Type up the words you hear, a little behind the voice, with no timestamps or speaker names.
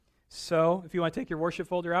So, if you want to take your worship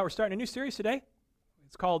folder out, we're starting a new series today.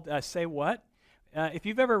 It's called Say What? If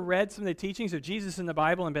you've ever read some of the teachings of Jesus in the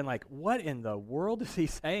Bible and been like, what in the world is he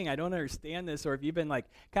saying? I don't understand this. Or if you've been like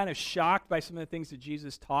kind of shocked by some of the things that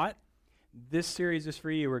Jesus taught, this series is for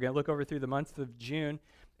you. We're going to look over through the month of June.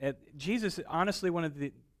 Jesus is honestly one of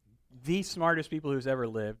the smartest people who's ever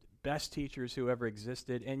lived, best teachers who ever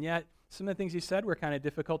existed, and yet some of the things he said were kind of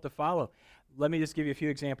difficult to follow. Let me just give you a few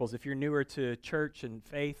examples. If you're newer to church and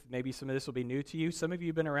faith, maybe some of this will be new to you. Some of you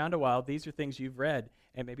have been around a while. These are things you've read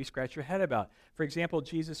and maybe scratch your head about. For example,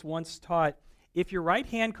 Jesus once taught, if your right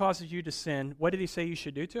hand causes you to sin, what did he say you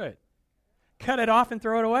should do to it? Cut it off and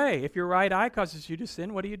throw it away. If your right eye causes you to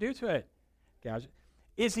sin, what do you do to it? Gouge it.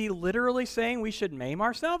 Is he literally saying we should maim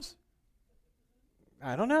ourselves?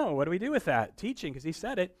 I don't know. What do we do with that? Teaching, because he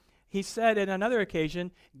said it. He said in another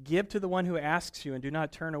occasion, give to the one who asks you and do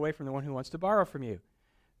not turn away from the one who wants to borrow from you.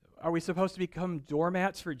 Are we supposed to become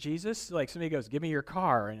doormats for Jesus? Like somebody goes, give me your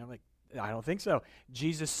car. And I'm like, I don't think so.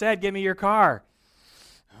 Jesus said, give me your car.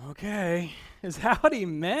 Okay. Is that what he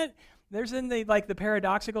meant? There's in the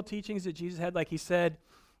paradoxical teachings that Jesus had, like he said,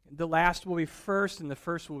 the last will be first and the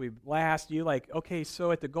first will be last. You like, okay,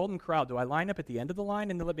 so at the Golden Corral, do I line up at the end of the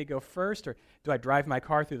line and then let me go first, or do I drive my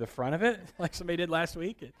car through the front of it like somebody did last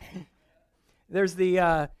week? There's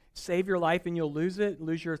the save your life and you'll lose it,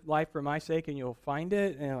 lose your life for my sake and you'll find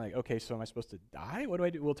it. And I'm like, okay, so am I supposed to die? What do I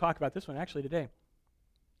do? We'll talk about this one actually today.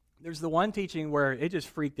 There's the one teaching where it just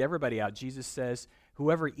freaked everybody out. Jesus says,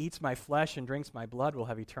 whoever eats my flesh and drinks my blood will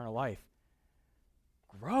have eternal life.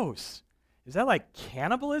 Gross. Is that like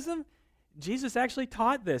cannibalism? Jesus actually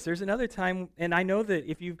taught this. There's another time, and I know that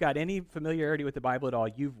if you've got any familiarity with the Bible at all,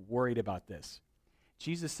 you've worried about this.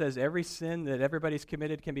 Jesus says every sin that everybody's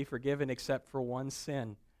committed can be forgiven except for one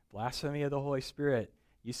sin, blasphemy of the Holy Spirit.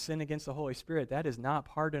 You sin against the Holy Spirit, that is not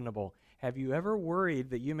pardonable. Have you ever worried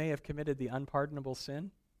that you may have committed the unpardonable sin?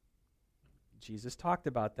 Jesus talked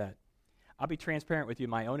about that. I'll be transparent with you.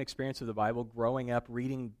 My own experience of the Bible, growing up,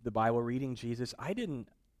 reading the Bible, reading Jesus, I didn't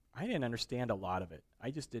understand a lot of it.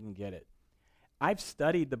 I just didn't get it. I've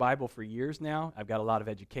studied the Bible for years now. I've got a lot of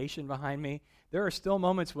education behind me. There are still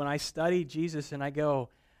moments when I study Jesus and I go,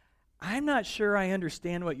 I'm not sure I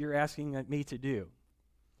understand what you're asking me to do.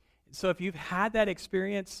 So if you've had that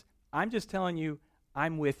experience, I'm just telling you,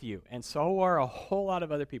 I'm with you. And so are a whole lot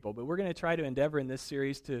of other people. But we're going to try to endeavor in this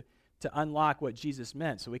series to unlock what Jesus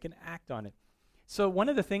meant so we can act on it. So one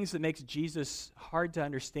of the things that makes Jesus hard to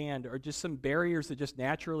understand are just some barriers that just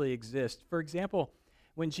naturally exist. For example,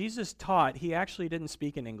 when Jesus taught, he actually didn't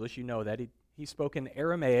speak in English. You know that. He spoke in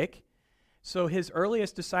Aramaic. So his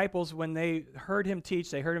earliest disciples, when they heard him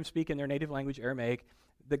teach, they heard him speak in their native language, Aramaic.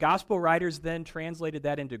 The gospel writers then translated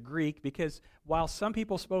that into Greek because while some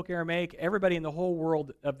people spoke Aramaic, everybody in the whole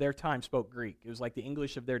world of their time spoke Greek. It was like the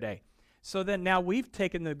English of their day. So then now we've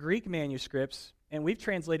taken the Greek manuscripts and we've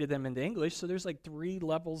translated them into English, so there's like 3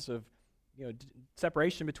 levels of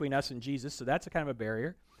separation between us and Jesus, so that's a kind of a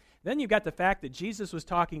barrier. Then you've got the fact that Jesus was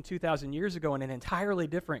talking 2,000 years ago in an entirely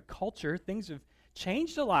different culture. Things have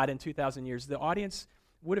changed a lot in 2,000 years. The audience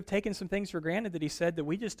would have taken some things for granted that he said that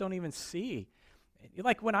we just don't even see.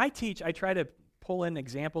 Like when I teach, I try to pull in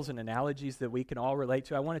examples and analogies that we can all relate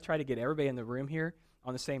to. I want to try to get everybody in the room here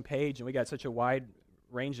on the same page, and we got such a wide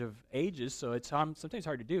range of ages, so it's sometimes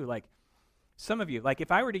hard to do. Like some of you, like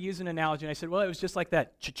if I were to use an analogy and I said, well, it was just like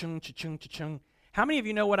that, cha-chung, cha-chung, cha-chung. How many of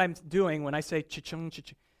you know what I'm doing when I say cha-chung,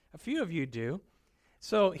 cha-chung? A few of you do.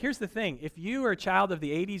 So here's the thing. If you are a child of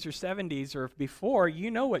the 80s or 70s or before,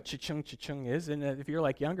 you know what cha-chung, cha-chung is. And if you're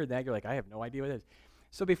like younger than that, you're like, I have no idea what it is.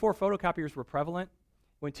 So before photocopiers were prevalent,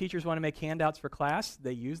 when teachers want to make handouts for class,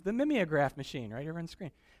 they used the mimeograph machine right here on the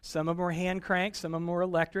screen. Some of them were hand cranked, some of them were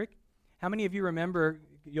electric. How many of you remember,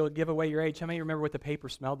 you'll give away your age, how many of you remember what the paper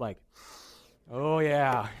smelled like? Oh,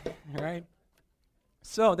 yeah, right?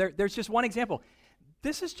 So there's just one example.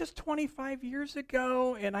 This is just 25 years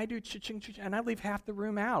ago, and I do cha-ching, cha-ching, and I leave half the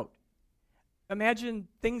room out. Imagine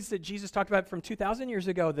things that Jesus talked about from 2,000 years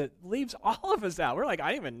ago that leaves all of us out. We're like, I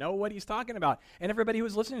don't even know what he's talking about. And everybody who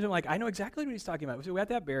was listening to him like, I know exactly what he's talking about. So we got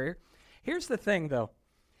that barrier. Here's the thing, though.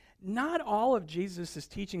 Not all of Jesus'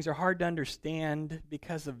 teachings are hard to understand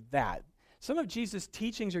because of that. Some of Jesus'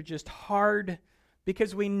 teachings are just hard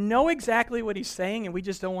because we know exactly what he's saying and we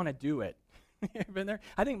just don't want to do it. Been there?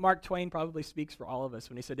 I think Mark Twain probably speaks for all of us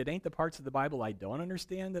when he said, it ain't the parts of the Bible I don't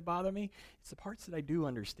understand that bother me. It's the parts that I do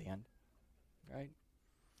understand. Right?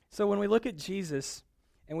 So when we look at Jesus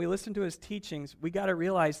and we listen to his teachings, we got to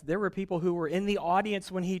realize there were people who were in the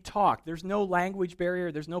audience when he talked. There's no language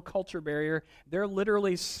barrier. There's no culture barrier. They're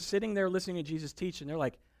literally sitting there listening to Jesus teach, and they're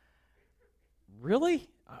like, really?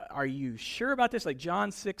 Are you sure about this? Like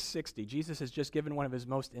John 6:60, Jesus has just given one of his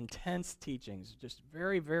most intense teachings, just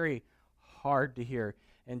very, very hard to hear.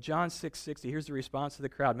 And John 6:60, here's the response of the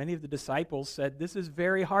crowd. Many of the disciples said, this is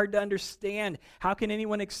very hard to understand. How can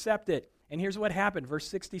anyone accept it? And here's what happened, verse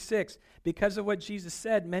 66. Because of what Jesus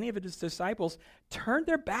said, many of his disciples turned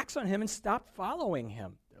their backs on him and stopped following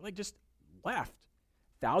him. They're like just left.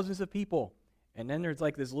 Thousands of people. And then there's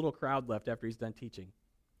like this little crowd left after he's done teaching.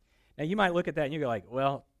 Now you might look at that and you go like,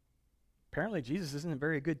 well, apparently Jesus isn't a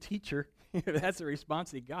very good teacher. That's the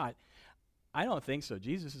response he got. I don't think so.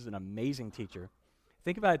 Jesus is an amazing teacher.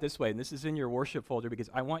 Think about it this way, and this is in your worship folder because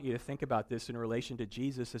I want you to think about this in relation to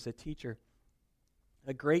Jesus as a teacher.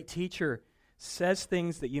 A great teacher says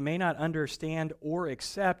things that you may not understand or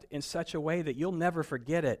accept in such a way that you'll never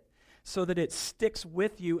forget it, so that it sticks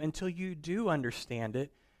with you until you do understand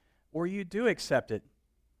it or you do accept it.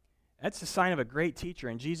 That's a sign of a great teacher,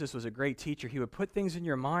 and Jesus was a great teacher. He would put things in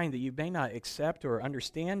your mind that you may not accept or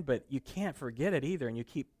understand, but you can't forget it either, and you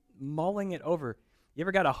keep mulling it over. You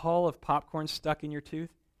ever got a hull of popcorn stuck in your tooth?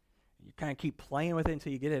 You kind of keep playing with it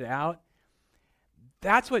until you get it out.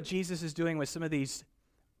 That's what Jesus is doing with some of these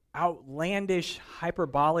outlandish,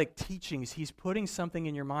 hyperbolic teachings. He's putting something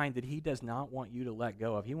in your mind that he does not want you to let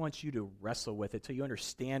go of. He wants you to wrestle with it till you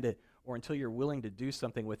understand it or until you're willing to do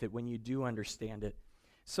something with it when you do understand it.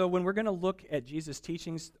 So when we're going to look at Jesus'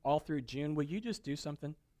 teachings all through June, will you just do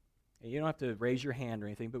something? You don't have to raise your hand or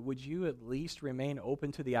anything, but would you at least remain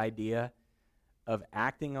open to the idea of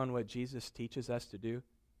acting on what Jesus teaches us to do?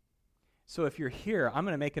 So if you're here, I'm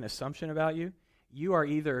going to make an assumption about you. You are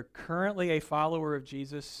either currently a follower of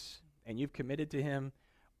Jesus and you've committed to him,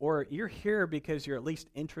 or you're here because you're at least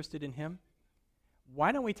interested in him.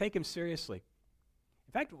 Why don't we take him seriously?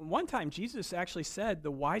 In fact, one time Jesus actually said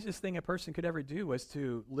the wisest thing a person could ever do was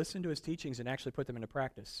to listen to his teachings and actually put them into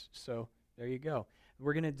practice. So there you go.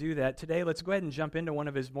 We're going to do that. Today, let's go ahead and jump into one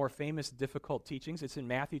of his more famous, difficult teachings. It's in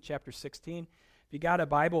Matthew chapter 16. If you got a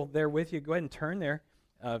Bible there with you, go ahead and turn there.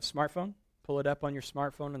 Smartphone, pull it up on your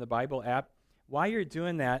smartphone in the Bible app. While you're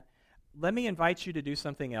doing that, let me invite you to do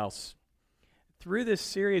something else. Through this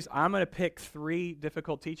series, I'm going to pick 3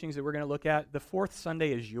 difficult teachings that we're going to look at. The 4th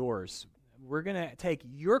Sunday is yours. We're going to take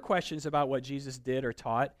your questions about what Jesus did or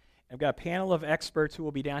taught. I've got a panel of experts who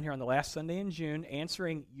will be down here on the last Sunday in June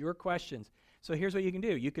answering your questions. So here's what you can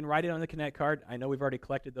do. You can write it on the Connect card. I know we've already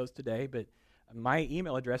collected those today, but my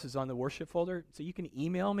email address is on the worship folder, so you can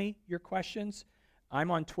email me your questions. I'm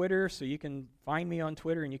on Twitter, so you can find me on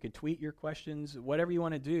Twitter and you can tweet your questions. Whatever you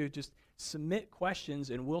want to do, just submit questions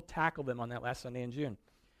and we'll tackle them on that last Sunday in June.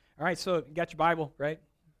 All right, so you got your Bible, right?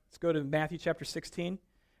 Let's go to Matthew chapter 16.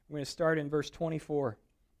 We're going to start in verse 24.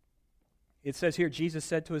 It says here, Jesus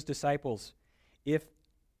said to his disciples, "If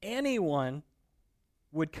anyone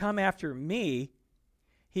would come after me,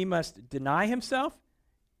 he must deny himself,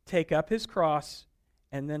 take up his cross,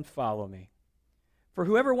 and then follow me. For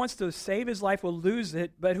whoever wants to save his life will lose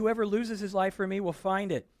it, but whoever loses his life for me will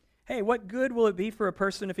find it. Hey, what good will it be for a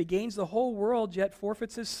person if he gains the whole world yet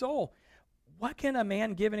forfeits his soul? What can a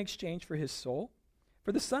man give in exchange for his soul?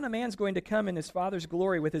 For the Son of Man is going to come in his Father's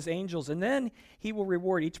glory with his angels, and then he will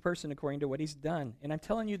reward each person according to what he's done. And I'm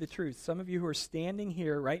telling you the truth, some of you who are standing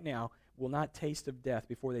here right now will not taste of death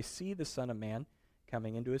before they see the Son of Man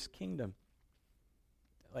coming into his kingdom."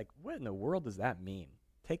 Like, what in the world does that mean?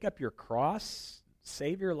 Take up your cross,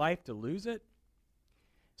 save your life to lose it?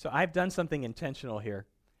 So I've done something intentional here.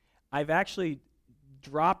 I've actually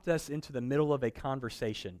dropped us into the middle of a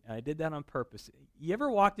conversation, and I did that on purpose. You ever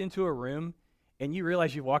walked into a room and you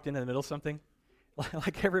realize you walked into the middle of something?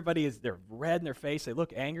 Like everybody is, they're red in their face, they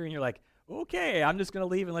look angry, and you're like, okay, I'm just going to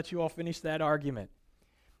leave and let you all finish that argument.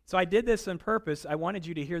 So I did this on purpose. I wanted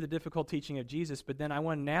you to hear the difficult teaching of Jesus, but then I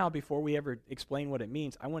want now, before we ever explain what it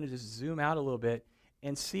means, I want to just zoom out a little bit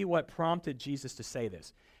and see what prompted Jesus to say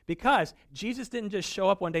this. Because Jesus didn't just show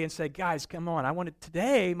up one day and say, guys, come on,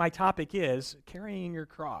 today my topic is carrying your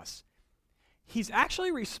cross. He's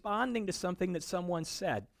actually responding to something that someone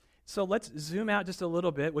said. So let's zoom out just a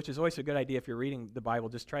little bit, which is always a good idea if you're reading the Bible.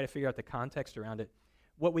 Just try to figure out the context around it.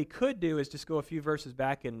 What we could do is just go a few verses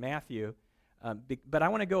back in Matthew, but I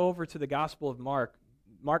want to go over to the Gospel of Mark.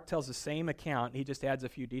 Mark tells the same account. He just adds a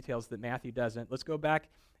few details that Matthew doesn't. Let's go back,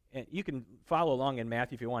 and you can follow along in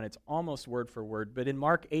Matthew if you want. It's almost word for word. But in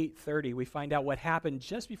Mark 8:30, we find out what happened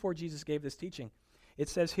just before Jesus gave this teaching. It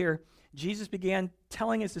says here, Jesus began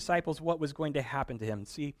telling his disciples what was going to happen to him.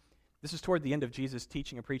 See, this is toward the end of Jesus'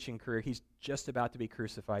 teaching and preaching career. He's just about to be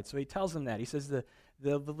crucified. So he tells them that. He says the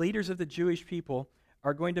leaders of the Jewish people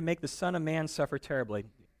are going to make the Son of Man suffer terribly.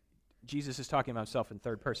 Jesus is talking about himself in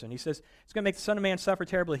third person. He says, it's going to make the Son of Man suffer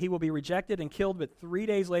terribly. He will be rejected and killed, but 3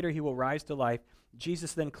 days later he will rise to life.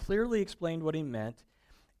 Jesus then clearly explained what he meant.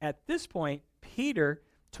 At this point, Peter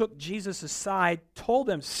took Jesus aside, told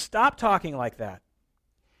him, stop talking like that.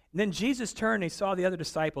 And then Jesus turned and he saw the other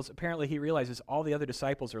disciples. Apparently he realizes all the other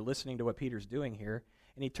disciples are listening to what Peter's doing here.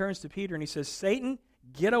 And he turns to Peter and he says, Satan,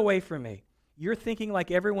 get away from me. You're thinking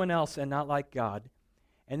like everyone else and not like God.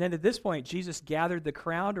 And then at this point, Jesus gathered the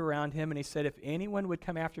crowd around him and he said, if anyone would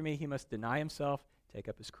come after me, he must deny himself, take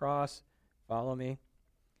up his cross, follow me.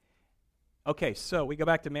 Okay, so we go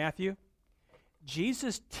back to Matthew.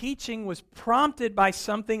 Jesus' teaching was prompted by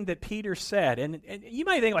something that Peter said. And you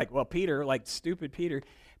might think like, well, Peter, like stupid Peter.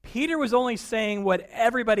 Peter was only saying what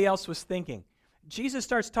everybody else was thinking. Jesus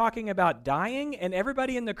starts talking about dying, and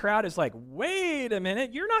everybody in the crowd is like, wait a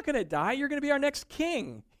minute, you're not going to die. You're going to be our next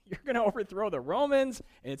king. You're going to overthrow the Romans,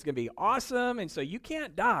 and it's going to be awesome, and so you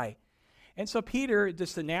can't die. And so Peter,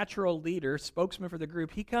 just a natural leader, spokesman for the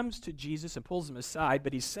group, he comes to Jesus and pulls him aside,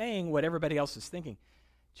 but he's saying what everybody else is thinking.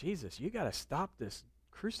 Jesus, you got to stop this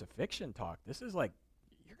crucifixion talk. This is like,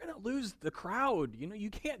 you're going to lose the crowd. You know, you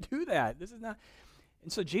can't do that. This is not.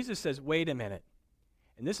 And so Jesus says, wait a minute.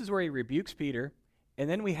 And this is where he rebukes Peter, and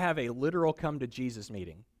then we have a literal come to Jesus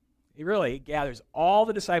meeting. He really gathers all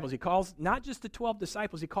the disciples. He calls not just the 12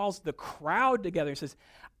 disciples, he calls the crowd together and says,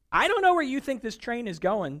 I don't know where you think this train is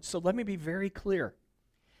going, so let me be very clear.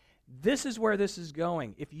 This is where this is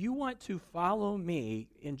going. If you want to follow me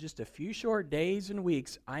in just a few short days and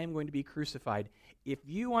weeks, I am going to be crucified. If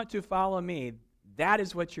you want to follow me, that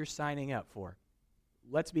is what you're signing up for.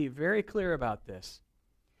 Let's be very clear about this.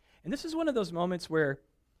 And this is one of those moments where,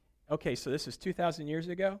 okay, so this is 2,000 years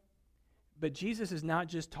ago, but Jesus is not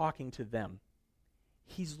just talking to them.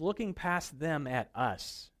 He's looking past them at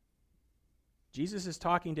us. Jesus is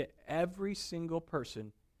talking to every single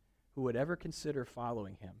person who would ever consider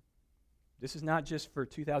following him. This is not just for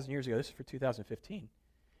 2,000 years ago, this is for 2015.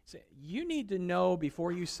 So you need to know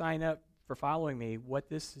before you sign up for following me what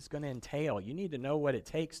this is going to entail. You need to know what it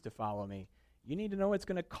takes to follow me. You need to know what it's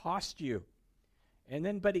going to cost you. And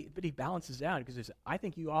then, but he balances out because I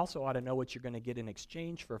think you also ought to know what you're going to get in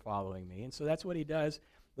exchange for following me. And so that's what he does.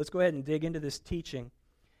 Let's go ahead and dig into this teaching.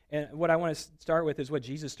 And what I want to start with is what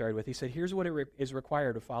Jesus started with. He said, here's what is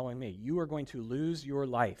required of following me. You are going to lose your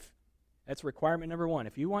life. That's requirement number one.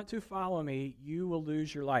 If you want to follow me, you will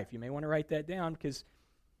lose your life. You may want to write that down because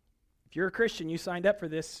if you're a Christian, you signed up for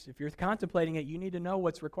this. If you're contemplating it, you need to know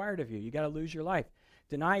what's required of you. You got to lose your life.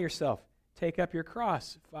 Deny yourself. Take up your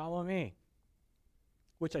cross. Follow me.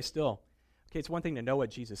 Which it's one thing to know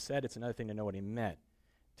what Jesus said. It's another thing to know what he meant.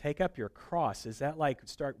 Take up your cross. Is that like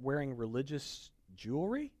start wearing religious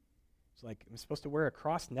jewelry? It's like, I'm supposed to wear a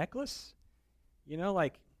cross necklace? You know,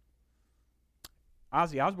 like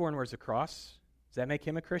Ozzy Osbourne wears a cross. Does that make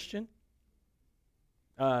him a Christian?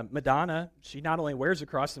 Madonna, she not only wears a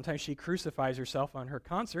cross, sometimes she crucifies herself on her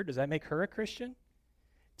concert. Does that make her a Christian?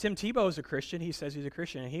 Tim Tebow is a Christian. He says he's a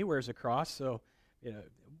Christian, and he wears a cross. So, you know,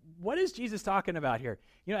 what is Jesus talking about here?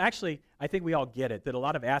 You know, actually, I think we all get it, that a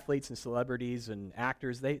lot of athletes and celebrities and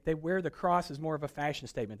actors, they wear the cross as more of a fashion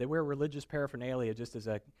statement. They wear religious paraphernalia just as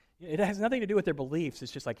it has nothing to do with their beliefs.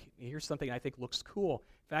 It's just like, here's something I think looks cool.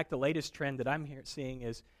 In fact, the latest trend that I'm seeing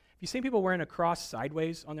is, have you seen people wearing a cross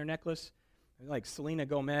sideways on their necklace? Like Selena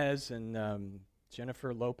Gomez and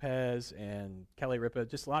Jennifer Lopez and Kelly Ripa.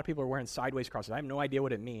 Just a lot of people are wearing sideways crosses. I have no idea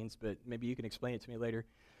what it means, but maybe you can explain it to me later.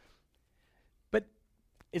 But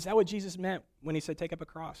is that what Jesus meant when he said take up a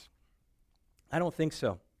cross? I don't think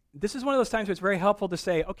so. This is one of those times where it's very helpful to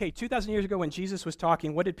say, okay, 2,000 years ago when Jesus was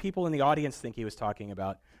talking, what did people in the audience think he was talking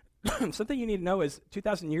about? Something you need to know is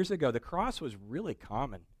 2,000 years ago, the cross was really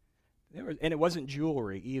common. And it wasn't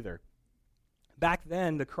jewelry either. Back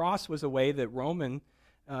then, the cross was a way that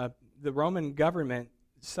the Roman government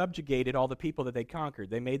subjugated all the people that they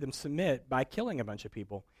conquered. They made them submit by killing a bunch of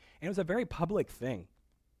people. And it was a very public thing.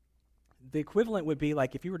 The equivalent would be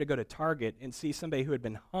like if you were to go to Target and see somebody who had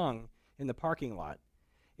been hung in the parking lot.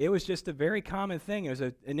 It was just a very common thing. It was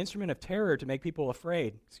an instrument of terror to make people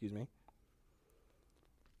afraid. Excuse me.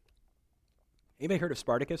 Anybody heard of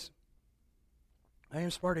Spartacus? I am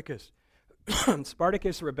Spartacus.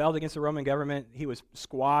 Spartacus rebelled against the Roman government. He was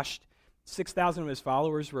squashed. 6,000 of his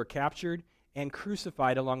followers were captured and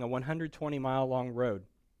crucified along a 120-mile-long road.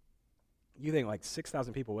 You think, like,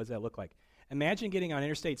 6,000 people, what does that look like? Imagine getting on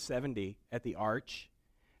Interstate 70 at the Arch,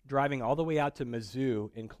 driving all the way out to Mizzou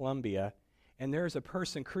in Colombia, and there's a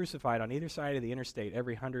person crucified on either side of the interstate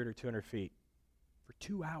every 100 or 200 feet for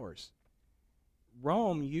 2 hours.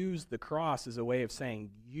 Rome used the cross as a way of saying,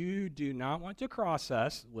 you do not want to cross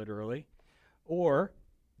us, literally, or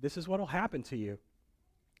this is what will happen to you.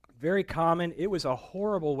 Very common. It was a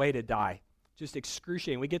horrible way to die, just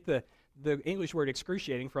excruciating. We get the English word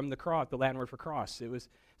excruciating from the cross, the Latin word for cross. It was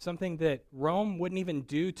something that Rome wouldn't even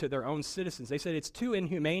do to their own citizens. They said it's too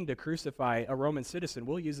inhumane to crucify a Roman citizen.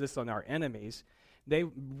 We'll use this on our enemies. They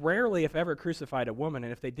rarely, if ever, crucified a woman,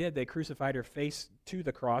 and if they did, they crucified her face to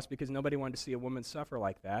the cross because nobody wanted to see a woman suffer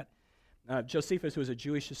like that. Josephus, who was a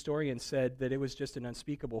Jewish historian, said that it was just an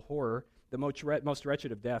unspeakable horror, the most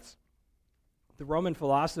wretched of deaths. The Roman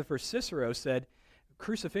philosopher Cicero said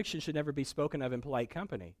crucifixion should never be spoken of in polite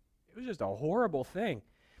company. It was just a horrible thing.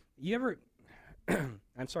 You ever,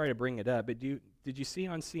 I'm sorry to bring it up, but did you see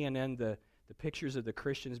on CNN the pictures of the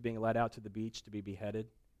Christians being led out to the beach to be beheaded?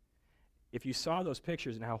 If you saw those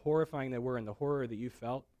pictures and how horrifying they were and the horror that you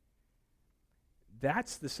felt,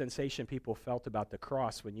 that's the sensation people felt about the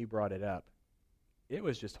cross when you brought it up. It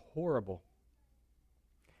was just horrible.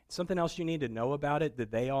 Something else you need to know about it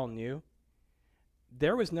that they all knew,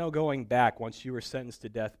 there was no going back once you were sentenced to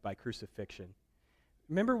death by crucifixion.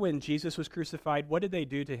 Remember when Jesus was crucified, what did they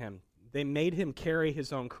do to him? They made him carry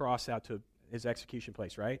his own cross out to his execution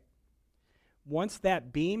place, right? Once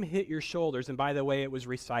that beam hit your shoulders, and by the way, it was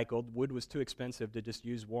recycled. Wood was too expensive to just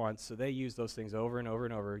use once, so they used those things over and over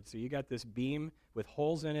and over. So you got this beam with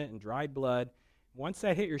holes in it and dried blood. Once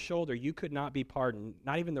that hit your shoulder, you could not be pardoned.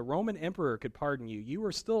 Not even the Roman emperor could pardon you. You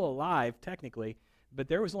were still alive, technically, but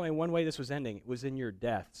there was only one way this was ending. It was in your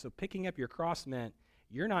death. So picking up your cross meant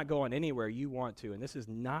you're not going anywhere you want to, and this is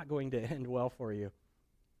not going to end well for you.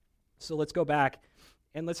 So let's go back.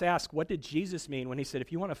 And let's ask, what did Jesus mean when he said,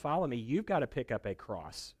 if you want to follow me, you've got to pick up a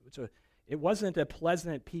cross? It wasn't a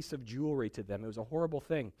pleasant piece of jewelry to them. It was a horrible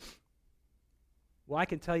thing. Well, I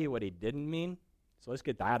can tell you what he didn't mean, so let's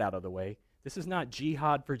get that out of the way. This is not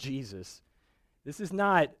jihad for Jesus. This is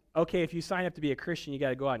not, okay, if you sign up to be a Christian, you got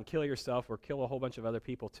to go out and kill yourself or kill a whole bunch of other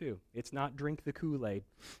people too. It's not drink the Kool-Aid.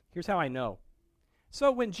 Here's how I know.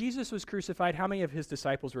 So when Jesus was crucified, how many of his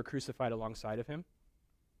disciples were crucified alongside of him?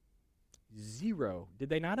 0. Did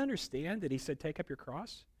they not understand that he said, take up your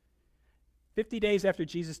cross? 50 days after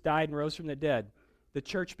Jesus died and rose from the dead, the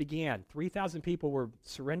church began. 3,000 people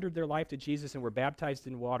surrendered their life to Jesus and were baptized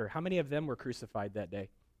in water. How many of them were crucified that day?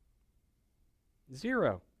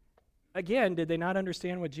 0. Again, did they not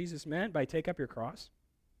understand what Jesus meant by take up your cross?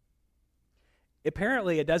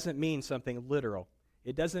 Apparently, it doesn't mean something literal.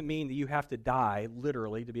 It doesn't mean that you have to die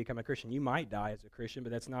literally to become a Christian. You might die as a Christian,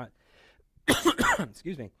 but that's not,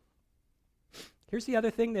 excuse me. Here's the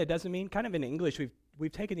other thing that it doesn't mean. Kind of in English,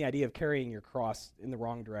 we've taken the idea of carrying your cross in the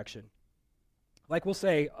wrong direction. Like we'll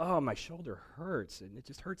say, oh, my shoulder hurts, and it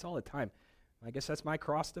just hurts all the time. I guess that's my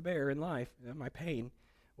cross to bear in life, my pain.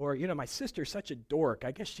 Or, my sister's such a dork.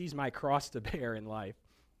 I guess she's my cross to bear in life.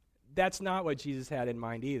 That's not what Jesus had in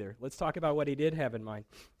mind either. Let's talk about what he did have in mind.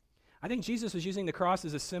 I think Jesus was using the cross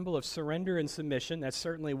as a symbol of surrender and submission. That's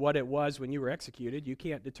certainly what it was when you were executed. You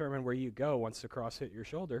can't determine where you go once the cross hit your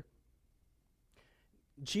shoulder.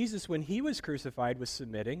 Jesus, when he was crucified, was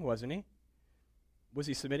submitting, wasn't he? Was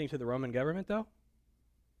he submitting to the Roman government, though?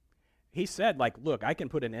 He said, look, I can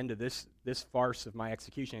put an end to this farce of my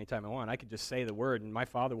execution anytime I want. I could just say the word, and my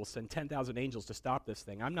Father will send 10,000 angels to stop this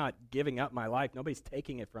thing. I'm not giving up my life. Nobody's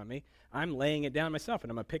taking it from me. I'm laying it down myself,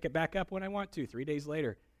 and I'm going to pick it back up when I want to, 3 days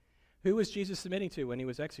later. Who was Jesus submitting to when he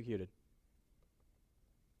was executed?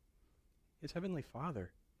 His heavenly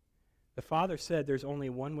Father. The Father said there's only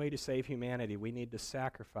one way to save humanity. We need to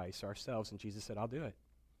sacrifice ourselves. And Jesus said, I'll do it.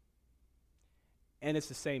 And it's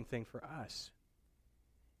the same thing for us.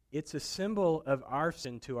 It's a symbol of our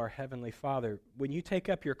sin to our Heavenly Father. When you take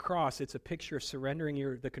up your cross, it's a picture of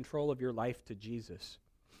surrendering the control of your life to Jesus.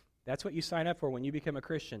 That's what you sign up for when you become a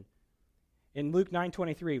Christian. In Luke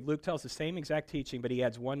 9:23, Luke tells the same exact teaching, but he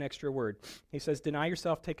adds one extra word. He says, deny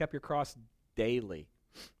yourself, take up your cross daily.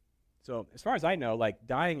 So as far as I know,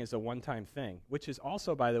 dying is a one-time thing, which is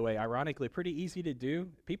also, by the way, ironically, pretty easy to do.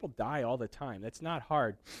 People die all the time. That's not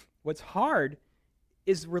hard. What's hard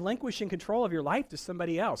is relinquishing control of your life to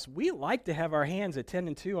somebody else. We like to have our hands at 10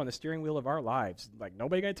 and 2 on the steering wheel of our lives.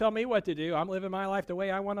 Nobody going to tell me what to do. I'm living my life the way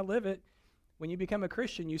I want to live it. When you become a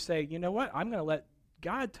Christian, you say, you know what? I'm going to let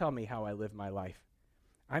God tell me how I live my life.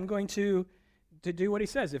 I'm going to do what he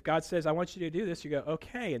says. If God says, I want you to do this, you go,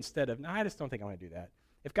 okay, instead of, no, I just don't think I want to do that.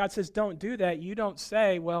 If God says, don't do that, you don't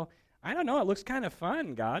say, well, I don't know, it looks kind of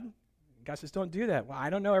fun, God. God says, don't do that. Well,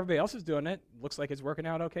 I don't know, everybody else is doing it. Looks like it's working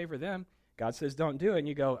out okay for them. God says, don't do it. And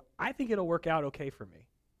you go, I think it'll work out okay for me.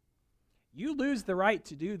 You lose the right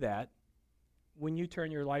to do that when you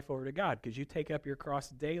turn your life over to God because you take up your cross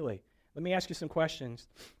daily. Let me ask you some questions.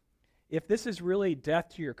 If this is really death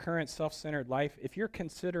to your current self-centered life, if you're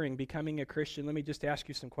considering becoming a Christian, let me just ask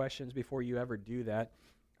you some questions before you ever do that.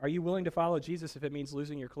 Are you willing to follow Jesus if it means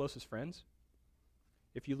losing your closest friends?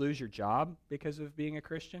 If you lose your job because of being a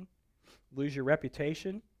Christian? Lose your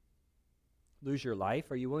reputation? Lose your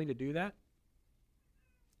life? Are you willing to do that?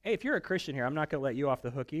 Hey, if you're a Christian here, I'm not going to let you off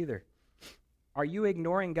the hook either. Are you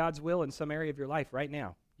ignoring God's will in some area of your life right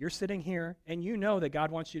now? You're sitting here, and you know that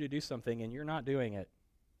God wants you to do something, and you're not doing it.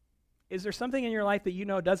 Is there something in your life that you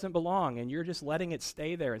know doesn't belong, and you're just letting it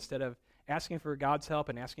stay there instead of asking for God's help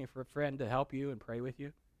and asking for a friend to help you and pray with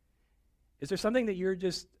you? Is there something that you're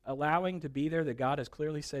just allowing to be there that God has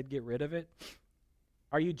clearly said, get rid of it?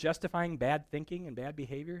 Are you justifying bad thinking and bad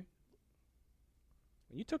behavior?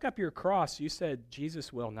 When you took up your cross, you said,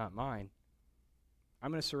 Jesus' will, not mine.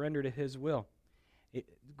 I'm going to surrender to his will.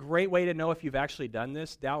 Great way to know if you've actually done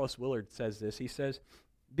this. Dallas Willard says this. He says,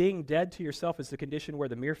 being dead to yourself is the condition where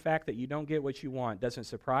the mere fact that you don't get what you want doesn't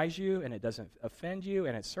surprise you, and it doesn't offend you,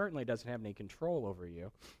 and it certainly doesn't have any control over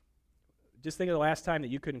you. Just think of the last time that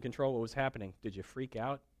you couldn't control what was happening. Did you freak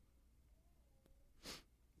out?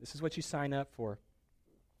 This is what you sign up for.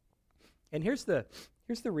 And here's the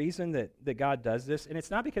reason that God does this, and it's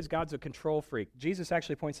not because God's a control freak. Jesus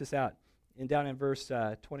actually points this out down in verse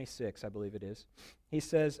 26, I believe it is. He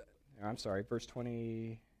says, verse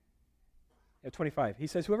 25. He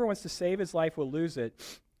says, whoever wants to save his life will lose it,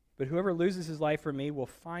 but whoever loses his life for me will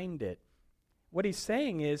find it. What he's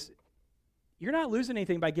saying is, you're not losing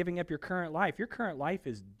anything by giving up your current life. Your current life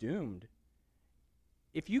is doomed.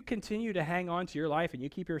 If you continue to hang on to your life and you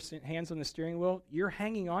keep your hands on the steering wheel, you're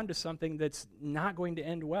hanging on to something that's not going to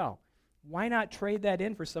end well. Why not trade that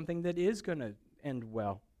in for something that is going to end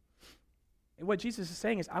well? And what Jesus is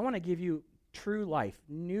saying is, I want to give you true life,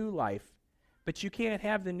 new life, but you can't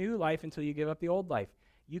have the new life until you give up the old life.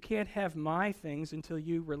 You can't have my things until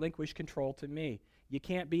you relinquish control to me. You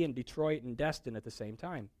can't be in Detroit and Destin at the same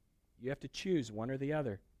time. You have to choose one or the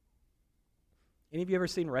other. Any of you ever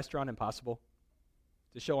seen Restaurant Impossible?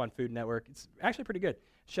 It's a show on Food Network. It's actually pretty good.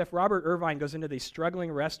 Chef Robert Irvine goes into these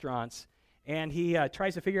struggling restaurants, and he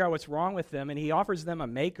tries to figure out what's wrong with them, and he offers them a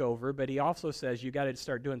makeover, but he also says, you got to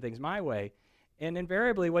start doing things my way. And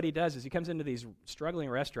invariably what he does is he comes into these struggling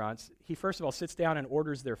restaurants. He first of all sits down and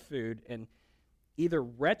orders their food, and either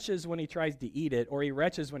retches when he tries to eat it, or he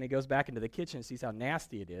retches when he goes back into the kitchen and sees how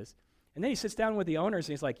nasty it is. And then he sits down with the owners,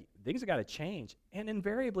 and he's like, things have got to change. And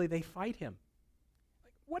invariably, they fight him.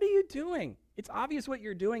 Like, what are you doing? It's obvious what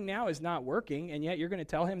you're doing now is not working, and yet you're going to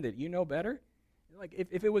tell him that you know better? Like,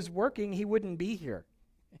 if it was working, he wouldn't be here.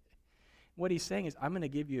 What he's saying is, I'm going to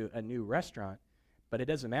give you a new restaurant, but it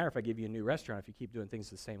doesn't matter if I give you a new restaurant. If you keep doing things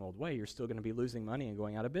the same old way, you're still going to be losing money and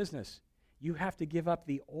going out of business. You have to give up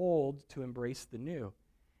the old to embrace the new.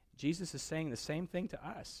 Jesus is saying the same thing to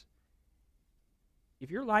us. If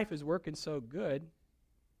your life is working so good,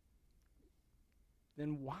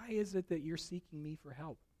 then why is it that you're seeking me for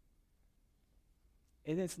help?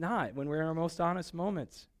 And it's not when we're in our most honest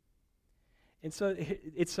moments. And so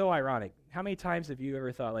it's so ironic. How many times have you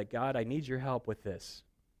ever thought, like, God, I need your help with this?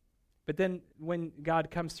 But then when God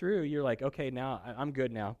comes through, you're like, okay, now I'm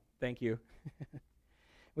good now. Thank you.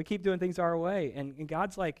 We keep doing things our way. And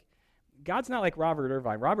God's not like Robert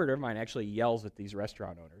Irvine. Robert Irvine actually yells at these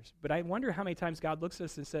restaurant owners. But I wonder how many times God looks at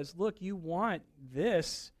us and says, look, you want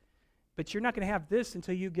this, but you're not going to have this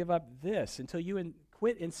until you give up this, until you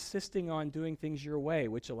quit insisting on doing things your way,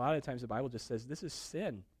 which a lot of times the Bible just says this is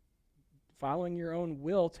sin. Following your own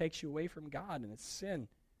will takes you away from God, and it's sin.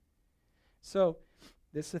 So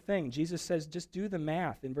this is the thing. Jesus says, just do the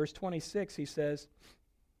math. In verse 26, he says,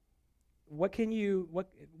 what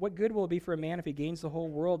good will it be for a man if he gains the whole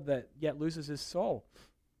world that yet loses his soul?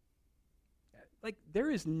 Like, there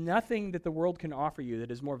is nothing that the world can offer you that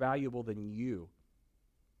is more valuable than you.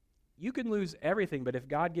 You can lose everything, but if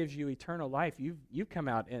God gives you eternal life, you've come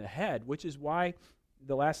out ahead, which is why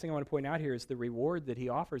the last thing I want to point out here is the reward that he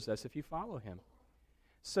offers us if you follow him.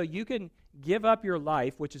 So you can give up your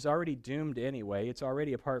life, which is already doomed anyway. It's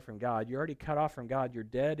already apart from God. You're already cut off from God. You're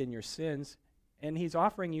dead in your sins. And he's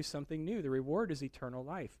offering you something new. The reward is eternal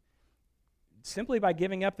life. Simply by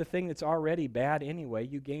giving up the thing that's already bad anyway,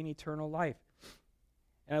 you gain eternal life.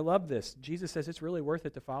 And I love this. Jesus says it's really worth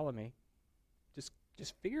it to follow me.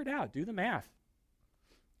 Just figure it out. Do the math.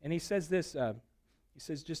 And he says this, he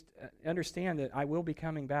says, just understand that I will be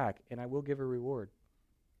coming back and I will give a reward.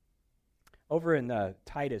 Over in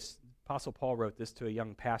Titus, Apostle Paul wrote this to a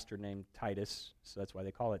young pastor named Titus, so that's why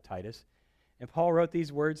they call it Titus. And Paul wrote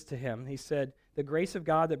these words to him. He said, "The grace of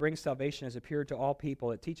God that brings salvation has appeared to all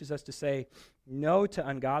people. It teaches us to say no to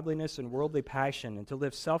ungodliness and worldly passion and to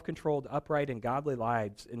live self-controlled, upright, and godly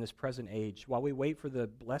lives in this present age while we wait for the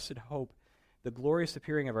blessed hope, the glorious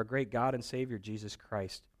appearing of our great God and Savior, Jesus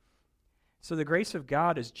Christ." So the grace of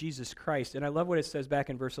God is Jesus Christ. And I love what it says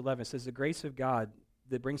back in verse 11. It says, "The grace of God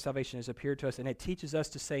that brings salvation has appeared to us, and it teaches us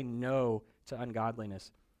to say no to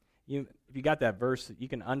ungodliness." If you got that verse, you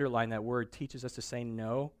can underline that word, teaches us to say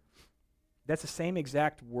no. That's the same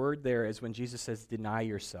exact word there as when Jesus says, deny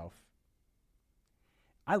yourself.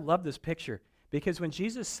 I love this picture because when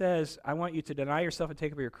Jesus says, I want you to deny yourself and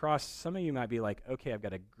take up your cross, some of you might be like, okay, I've got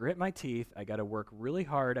to grit my teeth. I've got to work really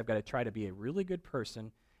hard. I've got to try to be a really good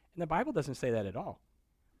person. And the Bible doesn't say that at all.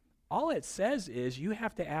 All it says is you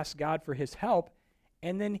have to ask God for his help,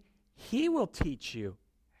 and then he will teach you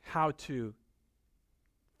how to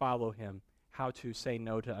follow him, how to say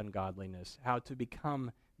no to ungodliness, how to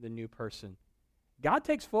become the new person. God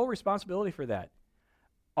takes full responsibility for that.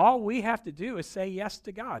 All we have to do is say yes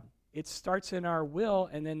to God. It starts in our will,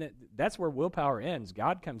 and then that's where willpower ends.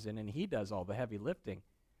 God comes in, and he does all the heavy lifting.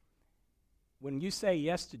 When you say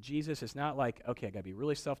yes to Jesus, it's not like, okay, I got to be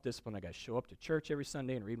really self-disciplined. I got to show up to church every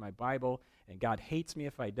Sunday and read my Bible, and God hates me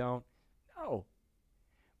if I don't. No.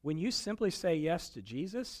 When you simply say yes to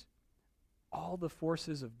Jesus, all the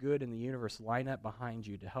forces of good in the universe line up behind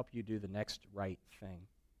you to help you do the next right thing.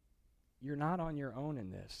 You're not on your own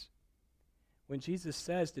in this. When Jesus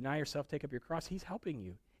says, deny yourself, take up your cross, he's helping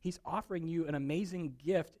you. He's offering you an amazing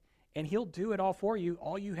gift, and he'll do it all for you.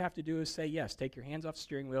 All you have to do is say yes. Take your hands off the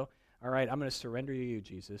steering wheel. All right, I'm going to surrender to you,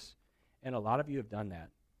 Jesus. And a lot of you have done that.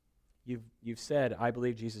 You've said, I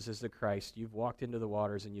believe Jesus is the Christ. You've walked into the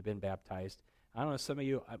waters and you've been baptized. I don't know, some of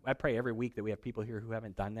you, I pray every week that we have people here who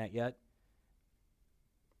haven't done that yet.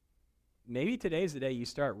 Maybe today's the day you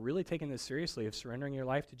start really taking this seriously of surrendering your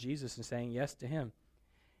life to Jesus and saying yes to him.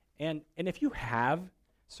 And if you have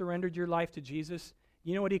surrendered your life to Jesus,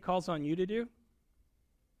 you know what he calls on you to do?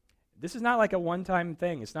 This is not like a one-time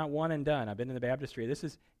thing. It's not one and done. I've been in the baptistry. This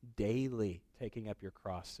is daily taking up your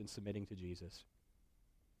cross and submitting to Jesus.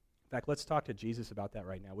 In fact, let's talk to Jesus about that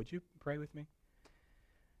right now. Would you pray with me?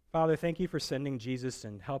 Father, thank you for sending Jesus,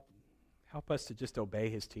 and help us to just obey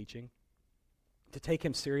his teaching, to take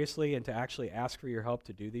him seriously and to actually ask for your help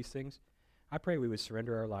to do these things. I pray we would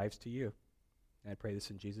surrender our lives to you. And I pray this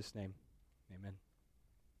in Jesus' name. Amen.